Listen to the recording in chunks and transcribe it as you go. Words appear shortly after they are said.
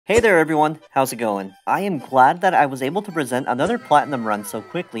Hey there everyone, how's it going? I am glad that I was able to present another Platinum run so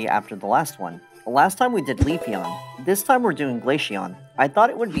quickly after the last one. Last time we did Leafeon, this time we're doing Glaceon. I thought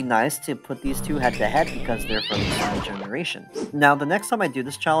it would be nice to put these two head to head because they're from the same generation. Now the next time I do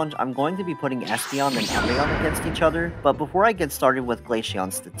this challenge, I'm going to be putting Espeon and Umbreon against each other, but before I get started with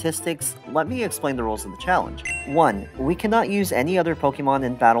Glaceon's statistics, let me explain the rules of the challenge. 1. We cannot use any other Pokemon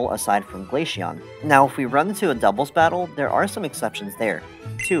in battle aside from Glaceon. Now if we run into a doubles battle, there are some exceptions there.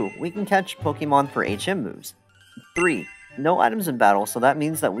 2. We can catch Pokemon for HM moves. 3. No items in battle, so that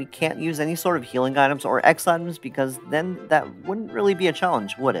means that we can't use any sort of healing items or X items because then that wouldn't really be a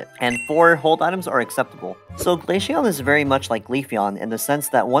challenge, would it? And 4. Hold items are acceptable. So Glaceon is very much like Leafeon in the sense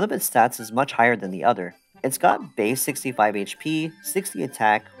that one of its stats is much higher than the other. It's got base 65 HP, 60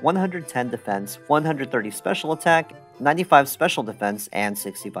 attack, 110 defense, 130 special attack, 95 special defense, and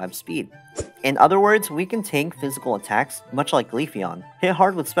 65 speed. In other words, we can tank physical attacks, much like Glaceon, hit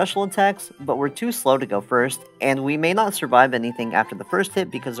hard with special attacks, but we're too slow to go first, and we may not survive anything after the first hit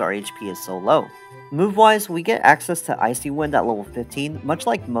because our HP is so low. Move-wise, we get access to Icy Wind at level 15, much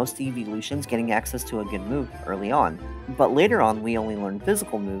like most evolutions getting access to a good move early on. But later on, we only learn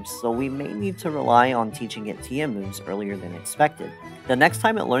physical moves, so we may need to rely on teaching it TM moves earlier than expected. The next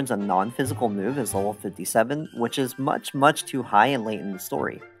time it learns a non-physical move is level 57, which is much too high and late in the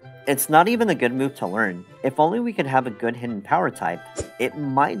story. It's not even a good move to learn. If only we could have a good hidden power type. It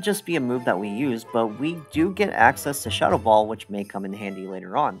might just be a move that we use, but we do get access to Shadow Ball, which may come in handy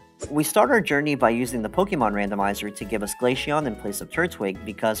later on. We start our journey by using the Pokemon randomizer to give us Glaceon in place of Turtwig,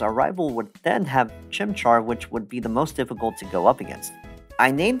 because our rival would then have Chimchar, which would be the most difficult to go up against.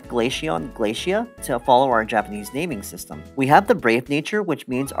 I named Glaceon Glacia to follow our Japanese naming system. We have the Brave Nature, which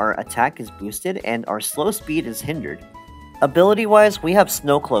means our attack is boosted and our slow speed is hindered. Ability-wise, we have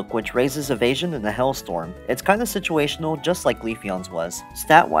Snow Cloak, which raises evasion in a Hailstorm. It's kinda situational, just like Leafeon's was.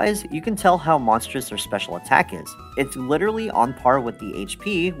 Stat-wise, you can tell how monstrous their special attack is. It's literally on par with the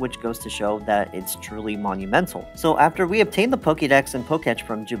HP, which goes to show that it's truly monumental. So after we obtain the Pokédex and Poketch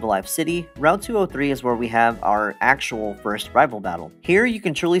from Jubilife City, Route 203 is where we have our actual first rival battle. Here you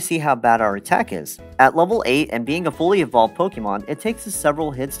can truly see how bad our attack is. At level 8 and being a fully evolved Pokemon, it takes us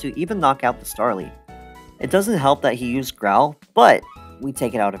several hits to even knock out the Starly. It doesn't help that he used Growl, but we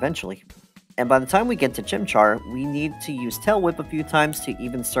take it out eventually. And by the time we get to Chimchar, we need to use Tail Whip a few times to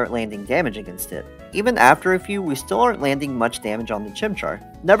even start landing damage against it. Even after a few, we still aren't landing much damage on the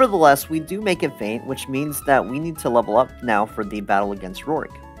Chimchar. Nevertheless, we do make it faint, which means that we need to level up now for the battle against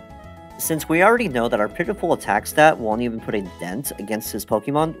Rorik. Since we already know that our pitiful attack stat won't even put a dent against his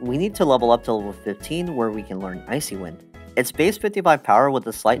Pokemon, we need to level up to level 15 where we can learn Icy Wind. It's base 55 power with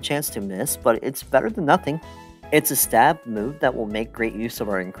a slight chance to miss, but it's better than nothing. It's a stab move that will make great use of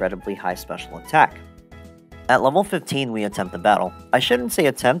our incredibly high special attack. At level 15 we attempt the battle. I shouldn't say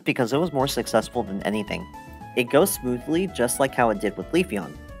attempt because it was more successful than anything. It goes smoothly just like how it did with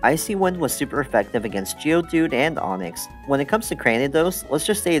Leafeon. Icy Wind was super effective against Geodude and Onix. When it comes to Cranidos, let's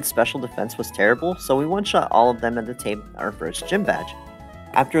just say its special defense was terrible, so we one-shot all of them and obtained our first gym badge.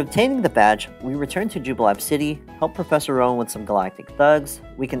 After obtaining the badge, we return to Jubilife City, help Professor Rowan with some galactic thugs,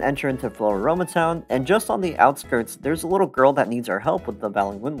 we can enter into Floroma Town, and just on the outskirts, there's a little girl that needs our help with the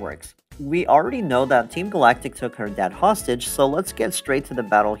battling Windworks. We already know that Team Galactic took her dad hostage, so let's get straight to the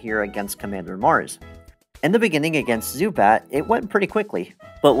battle here against Commander Mars. In the beginning against Zubat, it went pretty quickly,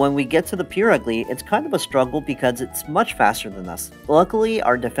 but when we get to the Purugly, it's kind of a struggle because it's much faster than us. Luckily,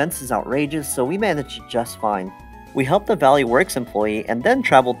 our defense is outrageous, so we managed just fine. We helped the Valley Works employee and then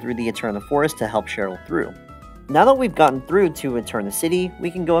traveled through the Eterna Forest to help Cheryl through. Now that we've gotten through to Eterna City, we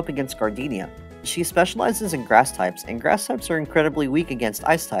can go up against Gardenia. She specializes in grass types, and grass types are incredibly weak against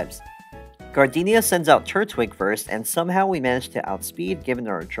ice types. Gardenia sends out Turtwig first, and somehow we manage to outspeed given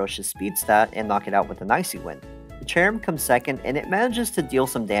our atrocious speed stat and knock it out with an Icy Wind. Cherrim comes second, and it manages to deal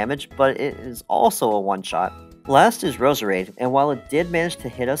some damage, but it is also a one-shot. Last is Roserade, and while it did manage to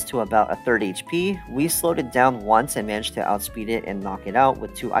hit us to about a third HP, we slowed it down once and managed to outspeed it and knock it out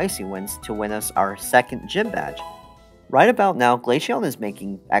with 2 Icy Winds to win us our second gym badge. Right about now, Glaceon is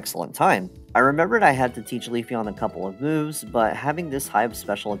making excellent time. I remembered I had to teach Leafeon a couple of moves, but having this high of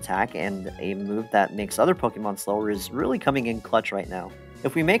special attack and a move that makes other Pokemon slower is really coming in clutch right now.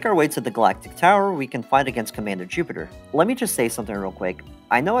 If we make our way to the Galactic Tower, we can fight against Commander Jupiter. Let me just say something real quick.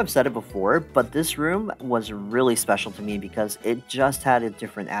 I know I've said it before, but this room was really special to me because it just had a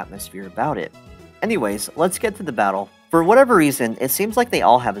different atmosphere about it. Anyways, let's get to the battle. For whatever reason, it seems like they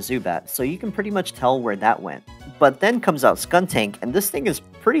all have a Zubat, so you can pretty much tell where that went. But then comes out Skuntank, and this thing is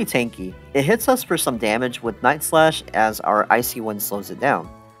pretty tanky. It hits us for some damage with Night Slash as our Icy Wind slows it down.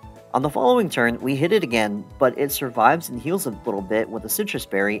 On the following turn, we hit it again, but it survives and heals a little bit with a citrus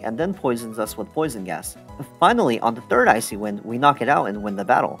berry and then poisons us with poison gas. Finally, on the third Icy Wind, we knock it out and win the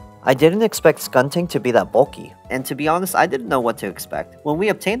battle. I didn't expect Skuntank to be that bulky, and to be honest, I didn't know what to expect. When we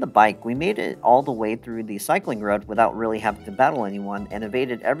obtained the bike, we made it all the way through the cycling road without really having to battle anyone and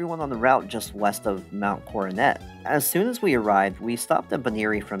evaded everyone on the route just west of Mount Coronet. As soon as we arrived, we stopped at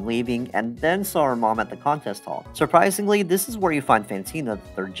Baneri from leaving and then saw our mom at the contest hall. Surprisingly, this is where you find Fantina,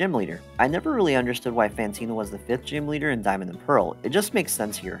 the 3rd gym leader. I never really understood why Fantina was the 5th gym leader in Diamond and Pearl. It just makes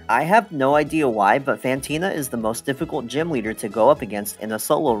sense here. I have no idea why, but Fantina is the most difficult gym leader to go up against in a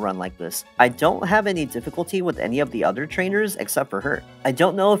solo run like this. I don't have any difficulty with any of the other trainers except for her. I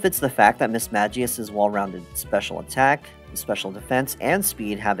don't know if it's the fact that Miss Magius's well-rounded special attack, special defense, and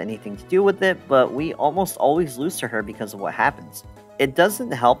speed have anything to do with it, but we almost always lose to her because of what happens. It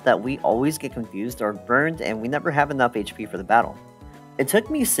doesn't help that we always get confused or burned and we never have enough HP for the battle. It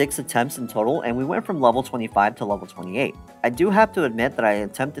took me 6 attempts in total and we went from level 25 to level 28. I do have to admit that I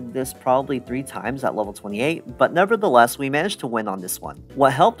attempted this probably 3 times at level 28, but nevertheless we managed to win on this one.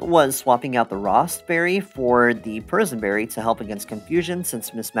 What helped was swapping out the Rost berry for the Prison berry to help against confusion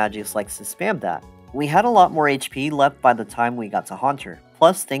since Miss Magius likes to spam that. We had a lot more HP left by the time we got to Haunter.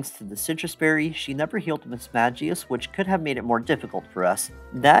 Plus, thanks to the Citrus Berry, she never healed Miss Magius, which could have made it more difficult for us.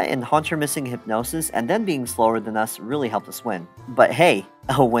 That and Haunter missing Hypnosis and then being slower than us really helped us win. But hey,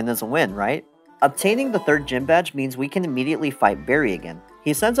 a win is a win, right? Obtaining the 3rd gym badge means we can immediately fight Barry again.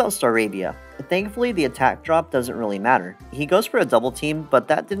 He sends out Staravia. Thankfully, the attack drop doesn't really matter. He goes for a double team, but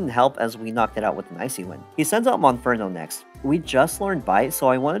that didn't help as we knocked it out with an Icy Wind. He sends out Monferno next. We just learned Bite, so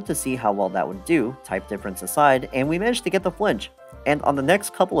I wanted to see how well that would do, type difference aside, and we managed to get the flinch. And on the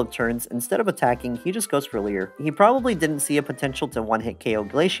next couple of turns, instead of attacking, he just goes for Leer. He probably didn't see a potential to one-hit KO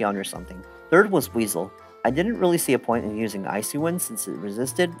Glaceon or something. Third was Weasel. I didn't really see a point in using Icy Wind since it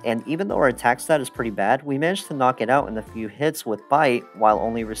resisted, and even though our attack stat is pretty bad, we managed to knock it out in a few hits with Bite while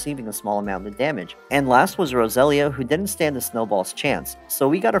only receiving a small amount of damage. And last was Roselia, who didn't stand a snowball's chance, so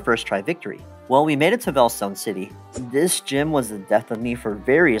we got our first try victory. Well, we made it to Velstone City. This gym was the death of me for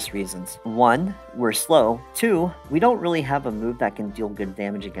various reasons. 1, we're slow. 2, we don't really have a move that can deal good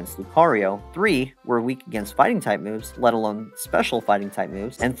damage against Lucario. 3, we're weak against fighting type moves, let alone special fighting type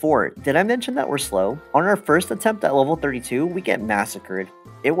moves. And 4, did I mention that we're slow? On our first attempt at level 32, we get massacred.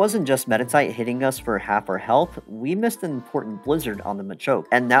 It wasn't just Meditite hitting us for half our health, we missed an important Blizzard on the Machoke.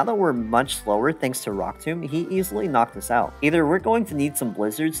 And now that we're much slower thanks to Rock Tomb, he easily knocked us out. Either we're going to need some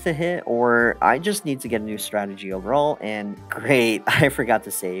Blizzards to hit, or I just need to get a new strategy overall, and great, I forgot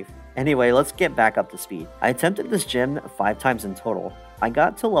to save. Anyway, let's get back up to speed. I attempted this gym 5 times in total. I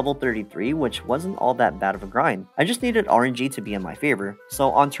got to level 33, which wasn't all that bad of a grind. I just needed RNG to be in my favor. So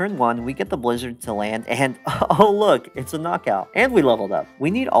on turn 1, we get the Blizzard to land and oh look, it's a knockout. And we leveled up.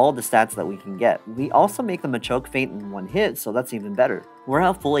 We need all the stats that we can get. We also make the Machoke faint in 1 hit, so that's even better. We're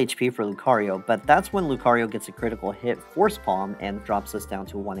at full HP for Lucario, but that's when Lucario gets a critical hit Force Palm and drops us down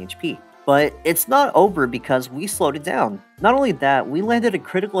to 1 HP. But it's not over because we slowed it down. Not only that, we landed a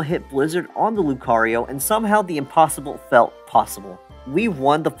critical hit Blizzard on the Lucario and somehow the impossible felt possible. We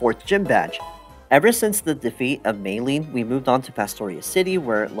won the 4th gym badge. Ever since the defeat of Maylene, we moved on to Pastoria City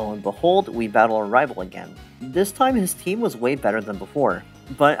where, lo and behold, we battle our rival again. This time his team was way better than before,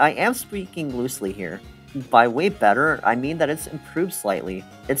 but I am speaking loosely here. By way better, I mean that it's improved slightly.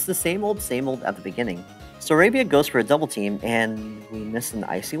 It's the same old at the beginning. Staravia goes for a double team, and we miss an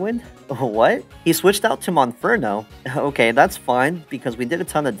Icy Wind? What? He switched out to Monferno. Okay, that's fine, because we did a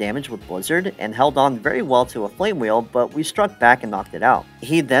ton of damage with Blizzard, and held on very well to a Flame Wheel, but we struck back and knocked it out.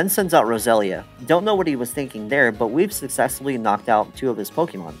 He then sends out Roselia. Don't know what he was thinking there, but we've successfully knocked out 2 of his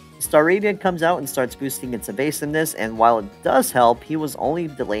Pokemon. Staravia comes out and starts boosting its evasiveness, and while it does help, he was only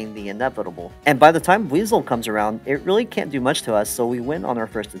delaying the inevitable. And by the time Weasel comes around, it really can't do much to us, so we win on our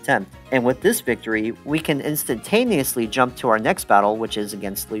first attempt. And with this victory, we can instantaneously jump to our next battle, which is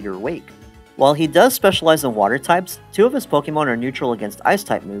against Leader Wake. While he does specialize in water types, 2 of his Pokemon are neutral against ice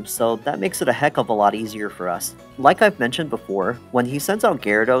type moves, so that makes it a heck of a lot easier for us. Like I've mentioned before, when he sends out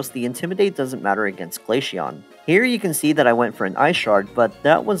Gyarados, the Intimidate doesn't matter against Glaceon. Here you can see that I went for an Ice Shard, but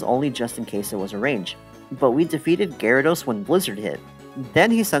that was only just in case it was a range. But we defeated Gyarados when Blizzard hit.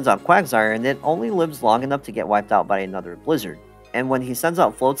 Then he sends out Quagsire and it only lives long enough to get wiped out by another Blizzard. And when he sends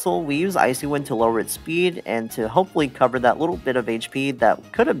out Floatzel, we use Icy Wind to lower its speed and to hopefully cover that little bit of HP that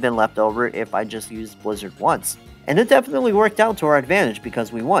could have been left over if I just used Blizzard once. And it definitely worked out to our advantage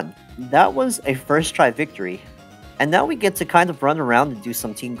because we won. That was a first try victory. And now we get to kind of run around and do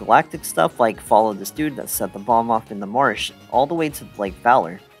some Team Galactic stuff like follow this dude that set the bomb off in the marsh all the way to Lake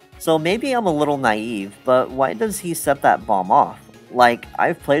Valor. So maybe I'm a little naive, but why does he set that bomb off? Like,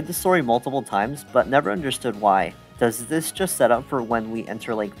 I've played the story multiple times, but never understood why. Does this just set up for when we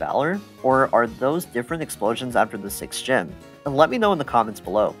enter Lake Valor? Or are those different explosions after the 6th gym? And let me know in the comments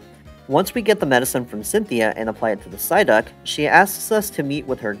below. Once we get the medicine from Cynthia and apply it to the Psyduck, she asks us to meet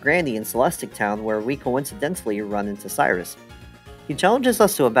with her granny in Celestic Town where we coincidentally run into Cyrus. He challenges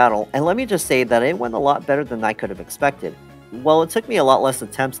us to a battle, and let me just say that it went a lot better than I could have expected. Well, it took me a lot less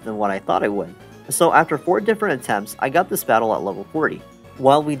attempts than what I thought it would. So after 4 different attempts, I got this battle at level 40.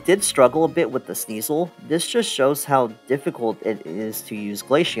 While we did struggle a bit with the Sneasel, this just shows how difficult it is to use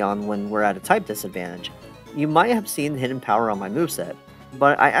Glaceon when we're at a type disadvantage. You might have seen hidden power on my moveset,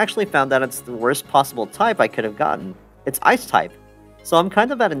 but I actually found that it's the worst possible type I could have gotten. It's Ice type. So I'm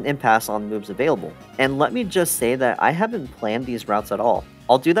kind of at an impasse on moves available. And let me just say that I haven't planned these routes at all.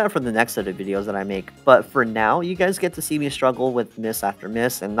 I'll do that for the next set of videos that I make, but for now, you guys get to see me struggle with miss after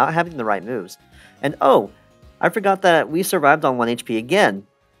miss and not having the right moves. And oh, I forgot that we survived on 1 HP again.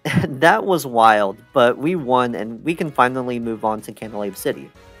 That was wild, but we won and we can finally move on to Canalave City.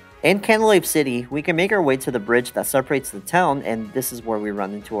 In Canalave City, we can make our way to the bridge that separates the town, and this is where we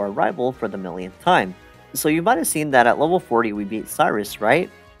run into our rival for the millionth time. So you might have seen that at level 40 we beat Cyrus, right?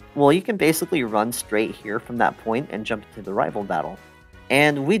 Well, you can basically run straight here from that point and jump into the rival battle.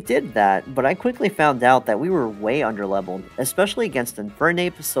 And we did that, but I quickly found out that we were way underleveled, especially against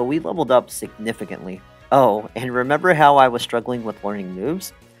Infernape, so we leveled up significantly. Oh, and remember how I was struggling with learning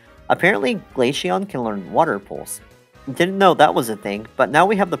moves? Apparently, Glaceon can learn Water Pulse. Didn't know that was a thing, but now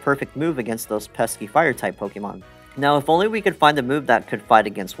we have the perfect move against those pesky Fire-type Pokemon. Now, if only we could find a move that could fight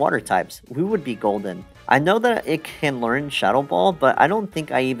against Water types, we would be golden. I know that it can learn Shadow Ball, but I don't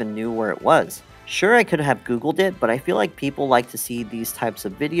think I even knew where it was. Sure, I could have googled it, but I feel like people like to see these types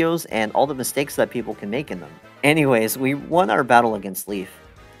of videos and all the mistakes that people can make in them. Anyways, we won our battle against Leaf.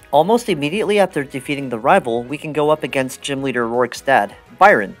 Almost immediately after defeating the rival, we can go up against Gym Leader Rourke's dad,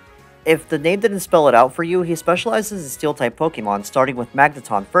 Byron. If the name didn't spell it out for you, he specializes in Steel-type Pokemon, starting with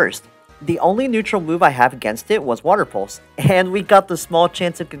Magneton first. The only neutral move I have against it was Water Pulse, and we got the small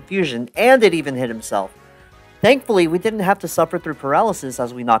chance of confusion, and it even hit himself. Thankfully, we didn't have to suffer through paralysis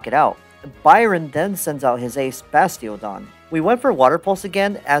as we knock it out. Byron then sends out his ace, Bastiodon. We went for Water Pulse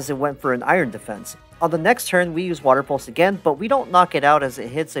again, as it went for an Iron defense. On the next turn, we use Water Pulse again, but we don't knock it out as it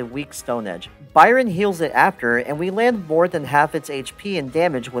hits a weak Stone Edge. Byron heals it after, and we land more than half its HP and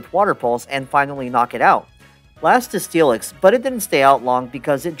damage with Water Pulse and finally knock it out. Last is Steelix, but it didn't stay out long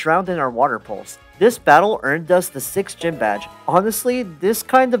because it drowned in our Water Pulse. This battle earned us the 6th gym badge. Honestly, this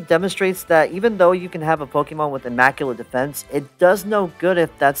kind of demonstrates that even though you can have a Pokemon with immaculate defense, it does no good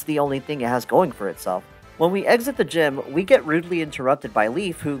if that's the only thing it has going for itself. When we exit the gym, we get rudely interrupted by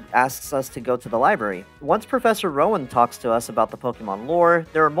Leaf, who asks us to go to the library. Once Professor Rowan talks to us about the Pokemon lore,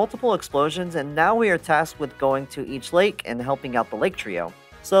 there are multiple explosions, and now we are tasked with going to each lake and helping out the Lake Trio.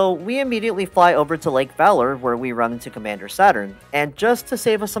 So we immediately fly over to Lake Valor, where we run into Commander Saturn. And just to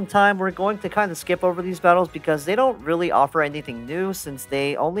save us some time, we're going to kind of skip over these battles because they don't really offer anything new since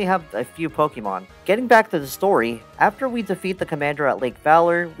they only have a few Pokemon. Getting back to the story, after we defeat the Commander at Lake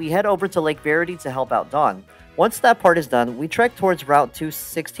Valor, we head over to Lake Verity to help out Dawn. Once that part is done, we trek towards Route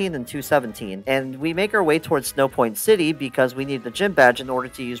 216 and 217, and we make our way towards Snow Point City because we need the gym badge in order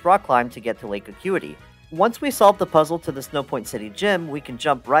to use Rock Climb to get to Lake Acuity. Once we solve the puzzle to the Snow Point City gym, we can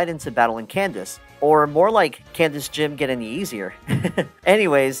jump right into battling Candace. Or more like, can this gym get any easier?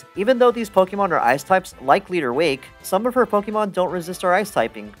 Anyways, even though these Pokemon are Ice types, like Leader Wake, some of her Pokemon don't resist our Ice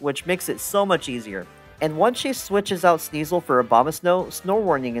typing, which makes it so much easier. And once she switches out Sneasel for Abomasnow, Snow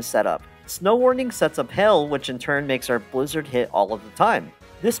Warning is set up. Snow Warning sets up Hail, which in turn makes our Blizzard hit all of the time.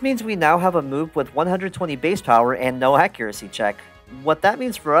 This means we now have a move with 120 base power and no accuracy check. What that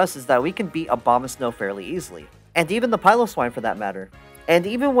means for us is that we can beat Abomasnow fairly easily. And even the Piloswine for that matter. And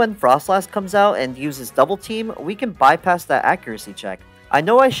even when Frostlass comes out and uses Double Team, we can bypass that accuracy check. I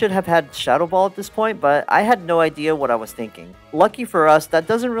know I should have had Shadow Ball at this point, but I had no idea what I was thinking. Lucky for us, that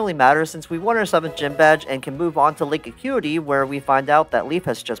doesn't really matter since we won our 7th gym badge and can move on to Lake Acuity where we find out that Leaf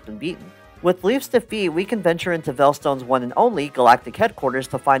has just been beaten. With Leaf's defeat, we can venture into Velstone's one and only Galactic Headquarters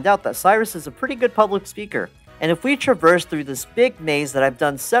to find out that Cyrus is a pretty good public speaker. And if we traverse through this big maze that I've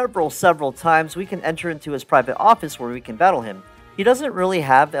done several times, we can enter into his private office where we can battle him. He doesn't really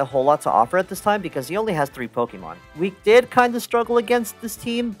have a whole lot to offer at this time because he only has 3 Pokemon. We did kind of struggle against this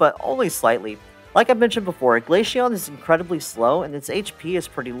team, but only slightly. Like I mentioned before, Glaceon is incredibly slow and its HP is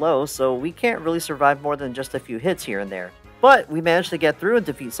pretty low, so we can't really survive more than just a few hits here and there. But we managed to get through and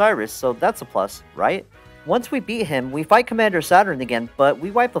defeat Cyrus, so that's a plus, right? Once we beat him, we fight Commander Saturn again, but we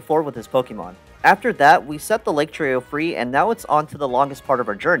wipe the floor with his Pokemon. After that, we set the Lake Trio free, and now it's on to the longest part of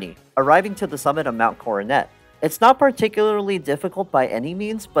our journey, arriving to the summit of Mount Coronet. It's not particularly difficult by any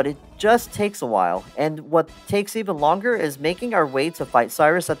means, but it just takes a while, and what takes even longer is making our way to fight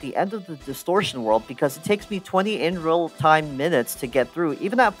Cyrus at the end of the Distortion World because it takes me 20 in real-time minutes to get through,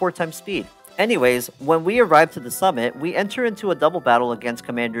 even at 4 times speed. Anyways, when we arrive to the summit, we enter into a double battle against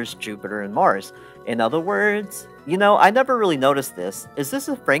Commanders Jupiter and Mars. In other words, you know, I never really noticed this. Is this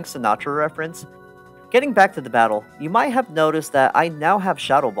a Frank Sinatra reference? Getting back to the battle, you might have noticed that I now have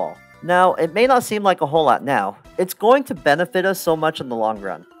Shadow Ball. Now, it may not seem like a whole lot now. It's going to benefit us so much in the long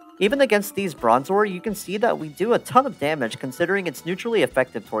run. Even against these Bronzor, you can see that we do a ton of damage considering it's neutrally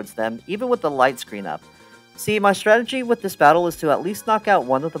effective towards them, even with the light screen up. See, my strategy with this battle is to at least knock out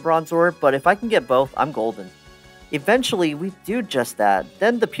one of the Bronzor, but if I can get both, I'm golden. Eventually, we do just that,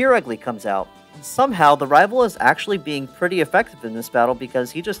 then the Pure Ugly comes out. Somehow, the rival is actually being pretty effective in this battle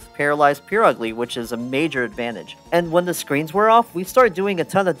because he just paralyzed Pure Ugly, which is a major advantage. And when the screens wear off, we start doing a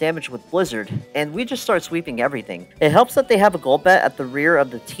ton of damage with Blizzard, and we just start sweeping everything. It helps that they have a Golbat at the rear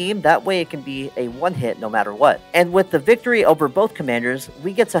of the team, that way it can be a one-hit no matter what. And with the victory over both commanders,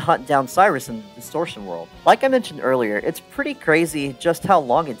 we get to hunt down Cyrus in the Distortion World. Like I mentioned earlier, it's pretty crazy just how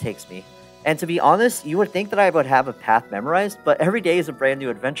long it takes me. And to be honest, you would think that I would have a path memorized, but every day is a brand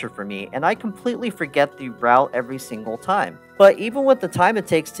new adventure for me, and I completely forget the route every single time. But even with the time it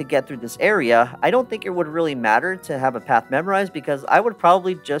takes to get through this area, I don't think it would really matter to have a path memorized because I would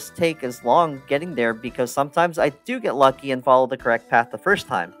probably just take as long getting there because sometimes I do get lucky and follow the correct path the first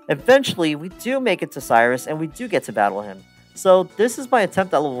time. Eventually, we do make it to Cyrus and we do get to battle him. So this is my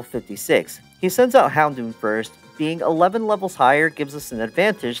attempt at level 56. He sends out Houndoom first. Being 11 levels higher gives us an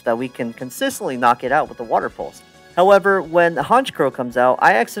advantage that we can consistently knock it out with the Water Pulse. However, when Honchkrow comes out,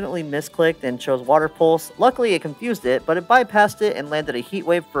 I accidentally misclicked and chose Water Pulse. Luckily it confused it, but it bypassed it and landed a Heat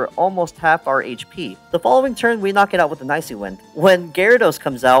Wave for almost half our HP. The following turn, we knock it out with an Icy Wind. When Gyarados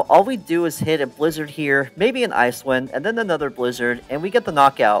comes out, all we do is hit a Blizzard here, maybe an Ice Wind, and then another Blizzard, and we get the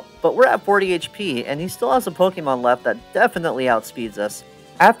knockout. But we're at 40 HP, and he still has a Pokemon left that definitely outspeeds us.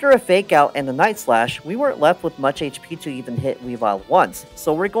 After a Fake Out and a Night Slash, we weren't left with much HP to even hit Weavile once,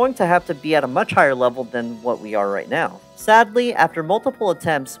 so we're going to have to be at a much higher level than what we are right now. Sadly, after multiple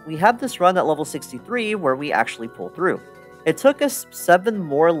attempts, we have this run at level 63 where we actually pull through. It took us 7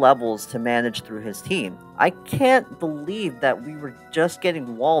 more levels to manage through his team. I can't believe that we were just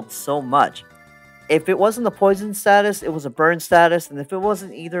getting walled so much. If it wasn't a poison status, it was a burn status, and if it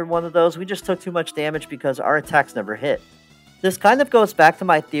wasn't either one of those, we just took too much damage because our attacks never hit. This kind of goes back to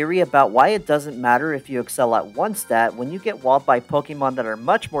my theory about why it doesn't matter if you excel at one stat when you get walled by Pokemon that are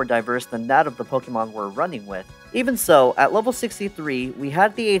much more diverse than that of the Pokemon we're running with. Even so, at level 63, we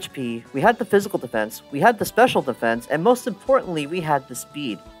had the HP, we had the physical defense, we had the special defense, and most importantly, we had the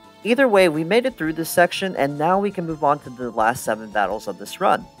speed. Either way, we made it through this section, and now we can move on to the last 7 battles of this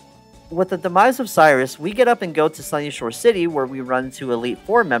run. With the demise of Cyrus, we get up and go to Sunyshore City where we run into Elite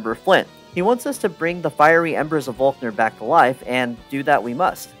 4 member Flint. He wants us to bring the fiery embers of Volkner back to life, and do that we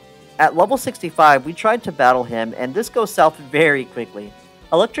must. At level 65, we tried to battle him, and this goes south very quickly.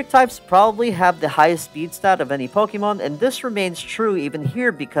 Electric types probably have the highest speed stat of any Pokemon, and this remains true even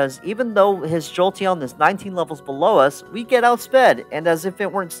here because even though his Jolteon is 19 levels below us, we get outsped, and as if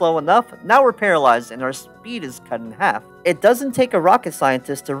it weren't slow enough, now we're paralyzed and our speed is cut in half. It doesn't take a rocket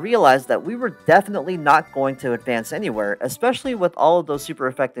scientist to realize that we were definitely not going to advance anywhere, especially with all of those super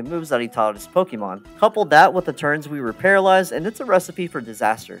effective moves that he taught his Pokemon. Couple that with the turns we were paralyzed, and it's a recipe for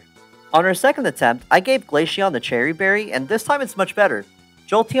disaster. On our second attempt, I gave Glaceon the Cherry Berry, and this time it's much better.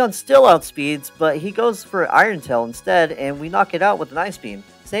 Jolteon still outspeeds, but he goes for Iron Tail instead, and we knock it out with an Ice Beam.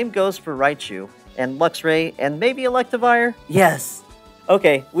 Same goes for Raichu, and Luxray, and maybe Electivire? Yes!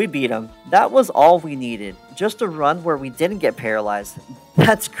 Okay, we beat him. That was all we needed. Just a run where we didn't get paralyzed.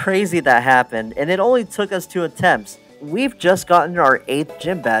 That's crazy that happened, and it only took us 2 attempts. We've just gotten our 8th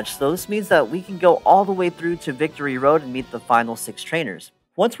gym badge, so this means that we can go all the way through to Victory Road and meet the final 6 trainers.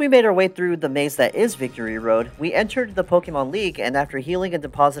 Once we made our way through the maze that is Victory Road, we entered the Pokemon League, and after healing and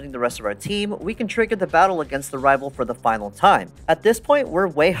depositing the rest of our team, we can trigger the battle against the rival for the final time. At this point, we're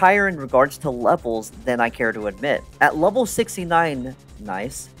way higher in regards to levels than I care to admit. At level 69,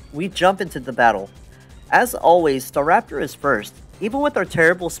 nice, we jump into the battle. As always, Staraptor is first. Even with our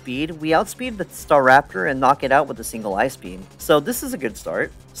terrible speed, we outspeed the Staraptor and knock it out with a single Ice Beam, so this is a good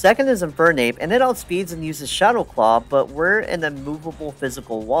start. Second is Infernape, and it outspeeds and uses Shadow Claw, but we're an immovable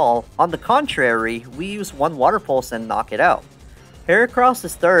physical wall. On the contrary, we use 1 Water Pulse and knock it out. Heracross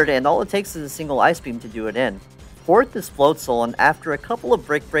is third, and all it takes is a single Ice Beam to do it in. Fourth is Floatzel, and after a couple of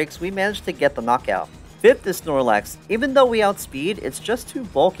Brick Breaks, we managed to get the knockout. Fifth is Snorlax. Even though we outspeed, it's just too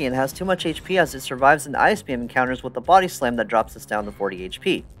bulky and has too much HP as it survives an Ice Beam encounters with the Body Slam that drops us down to 40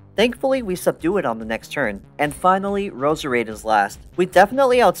 HP. Thankfully, we subdue it on the next turn, and finally, Roserade is last. We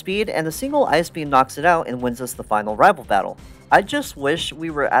definitely outspeed, and a single Ice Beam knocks it out and wins us the final rival battle. I just wish we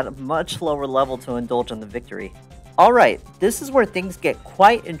were at a much lower level to indulge in the victory. Alright, this is where things get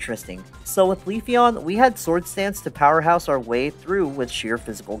quite interesting. So with Leafeon, we had Sword Stance to powerhouse our way through with sheer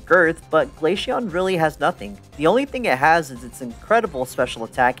physical girth, but Glaceon really has nothing. The only thing it has is its incredible special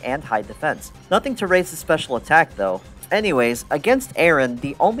attack and high defense. Nothing to raise the special attack though. Anyways, against Aaron,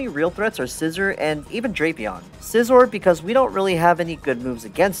 the only real threats are Scizor and even Drapion. Scizor because we don't really have any good moves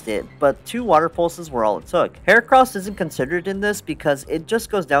against it, but 2 Water Pulses were all it took. Heracross isn't considered in this because it just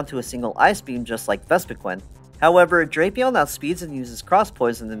goes down to a single Ice Beam just like Vespiquen. However, Drapion outspeeds and uses Cross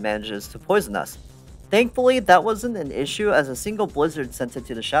Poison and manages to poison us. Thankfully, that wasn't an issue as a single Blizzard sent it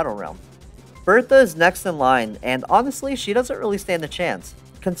to the Shadow Realm. Bertha is next in line, and honestly, she doesn't really stand a chance.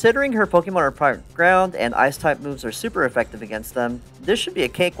 Considering her Pokemon are part ground and Ice-type moves are super effective against them, this should be a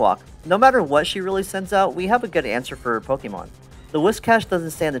cakewalk. No matter what she really sends out, we have a good answer for her Pokemon. The Whiscash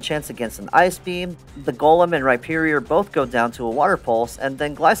doesn't stand a chance against an Ice Beam, the Golem and Rhyperior both go down to a Water Pulse, and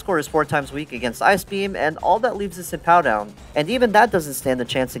then Gliscor is 4 times weak against Ice Beam, and all that leaves us in Powdown. And even that doesn't stand a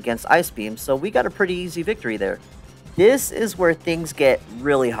chance against Ice Beam, so we got a pretty easy victory there. This is where things get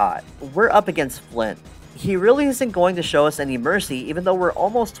really hot. We're up against Flint. He really isn't going to show us any mercy even though we're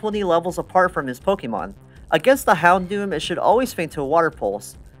almost 20 levels apart from his Pokemon. Against the Houndoom, it should always faint to a Water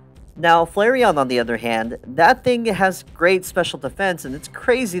Pulse. Now, Flareon on the other hand, that thing has great special defense and it's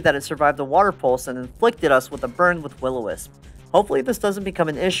crazy that it survived the Water Pulse and inflicted us with a burn with Will-O-Wisp. Hopefully this doesn't become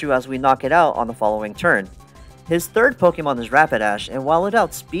an issue as we knock it out on the following turn. His third Pokemon is Rapidash, and while it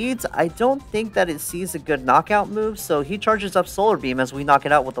outspeeds, I don't think that it sees a good knockout move, so he charges up Solar Beam as we knock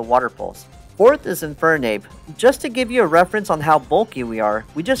it out with a Water Pulse. Fourth is Infernape. Just to give you a reference on how bulky we are,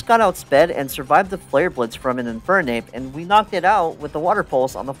 we just got outsped and survived the Flare Blitz from an Infernape, and we knocked it out with the Water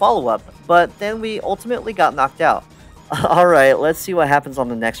Pulse on the follow-up, but then we ultimately got knocked out. Alright, let's see what happens on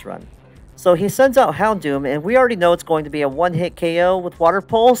the next run. So he sends out Houndoom, and we already know it's going to be a one-hit KO with Water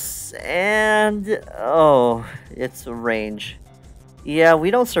Pulse, and oh, it's a range. Yeah, we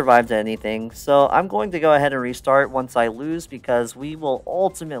don't survive to anything, so I'm going to go ahead and restart once I lose because we will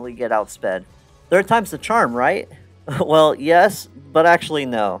ultimately get outsped. Third time's the charm, right? Well, yes, but actually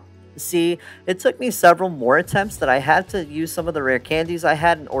no. See, it took me several more attempts that I had to use some of the rare candies I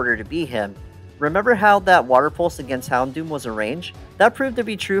had in order to beat him. Remember how that Water Pulse against Houndoom was a range? That proved to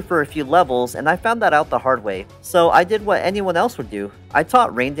be true for a few levels, and I found that out the hard way. So I did what anyone else would do. I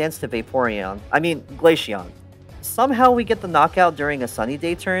taught Rain Dance to Glaceon. Somehow we get the knockout during a sunny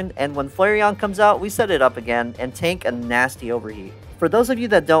day turn, and when Flareon comes out, we set it up again and tank a nasty overheat. For those of you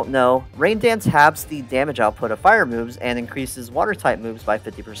that don't know, Rain Dance halves the damage output of fire moves and increases water type moves by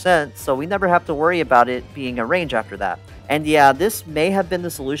 50%, so we never have to worry about it being a range after that. And yeah, this may have been the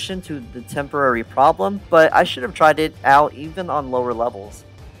solution to the temporary problem, but I should have tried it out even on lower levels.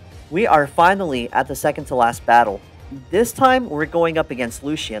 We are finally at the second to last battle. This time, we're going up against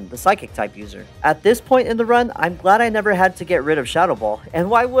Lucian, the Psychic type user. At this point in the run, I'm glad I never had to get rid of Shadow Ball, and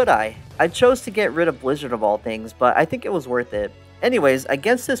why would I? I chose to get rid of Blizzard of all things, but I think it was worth it. Anyways,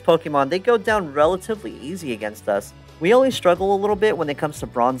 against this Pokemon, they go down relatively easy against us. We only struggle a little bit when it comes to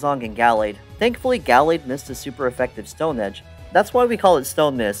Bronzong and Gallade. Thankfully, Gallade missed a super effective Stone Edge. That's why we call it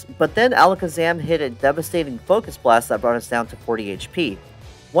Stone Miss, but then Alakazam hit a devastating Focus Blast that brought us down to 40 HP.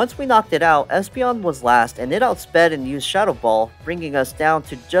 Once we knocked it out, Espeon was last and it outsped and used Shadow Ball, bringing us down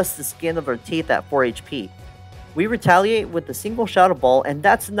to just the skin of our teeth at 4 HP. We retaliate with a single Shadow Ball and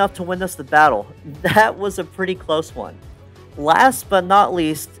that's enough to win us the battle. That was a pretty close one. Last but not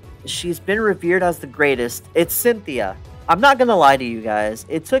least, she's been revered as the greatest. It's Cynthia. I'm not gonna lie to you guys,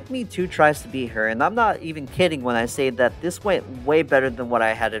 it took me 2 tries to beat her, and I'm not even kidding when I say that this went way better than what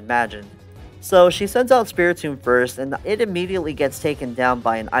I had imagined. So she sends out Spiritomb first, and it immediately gets taken down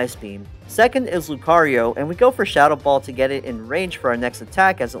by an Ice Beam. Second is Lucario, and we go for Shadow Ball to get it in range for our next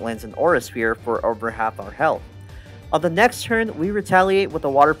attack as it lands an Aura Sphere for over half our health. On the next turn, we retaliate with a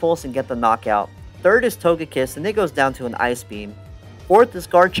Water Pulse and get the knockout. Third is Togekiss, and it goes down to an Ice Beam. Fourth is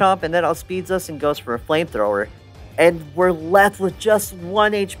Garchomp, and that outspeeds us and goes for a Flamethrower. And we're left with just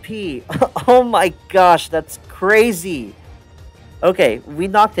 1 HP. Oh my gosh, that's crazy. Okay, we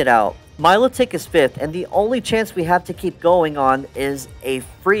knocked it out. Milotic is 5th, and the only chance we have to keep going on is a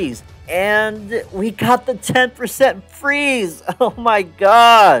freeze. And we got the 10% freeze! Oh my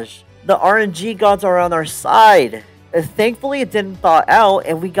gosh! The RNG gods are on our side. Thankfully, it didn't thaw out,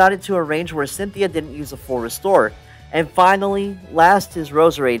 and we got it to a range where Cynthia didn't use a full restore. And finally, last is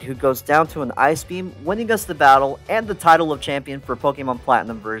Roserade, who goes down to an Ice Beam, winning us the battle and the title of champion for Pokemon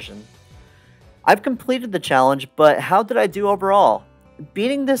Platinum version. I've completed the challenge, but how did I do overall?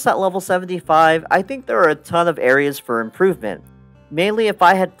 Beating this at level 75, I think there are a ton of areas for improvement. Mainly if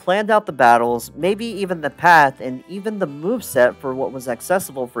I had planned out the battles, maybe even the path, and even the moveset for what was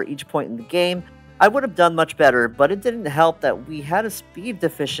accessible for each point in the game, I would have done much better, but it didn't help that we had a speed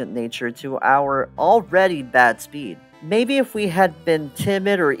deficient nature to our already bad speed. Maybe if we had been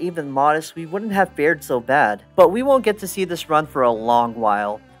timid or even modest, we wouldn't have fared so bad. But we won't get to see this run for a long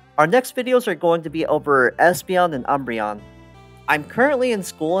while. Our next videos are going to be over Espeon and Umbreon. I'm currently in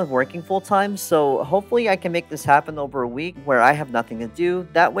school and working full-time, so hopefully I can make this happen over a week where I have nothing to do.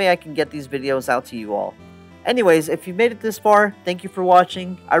 That way I can get these videos out to you all. Anyways, if you made it this far, thank you for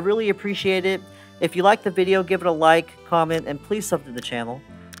watching. I really appreciate it. If you liked the video, give it a like, comment, and please sub to the channel.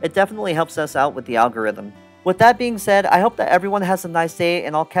 It definitely helps us out with the algorithm. With that being said, I hope that everyone has a nice day,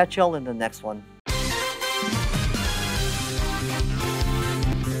 and I'll catch y'all in the next one.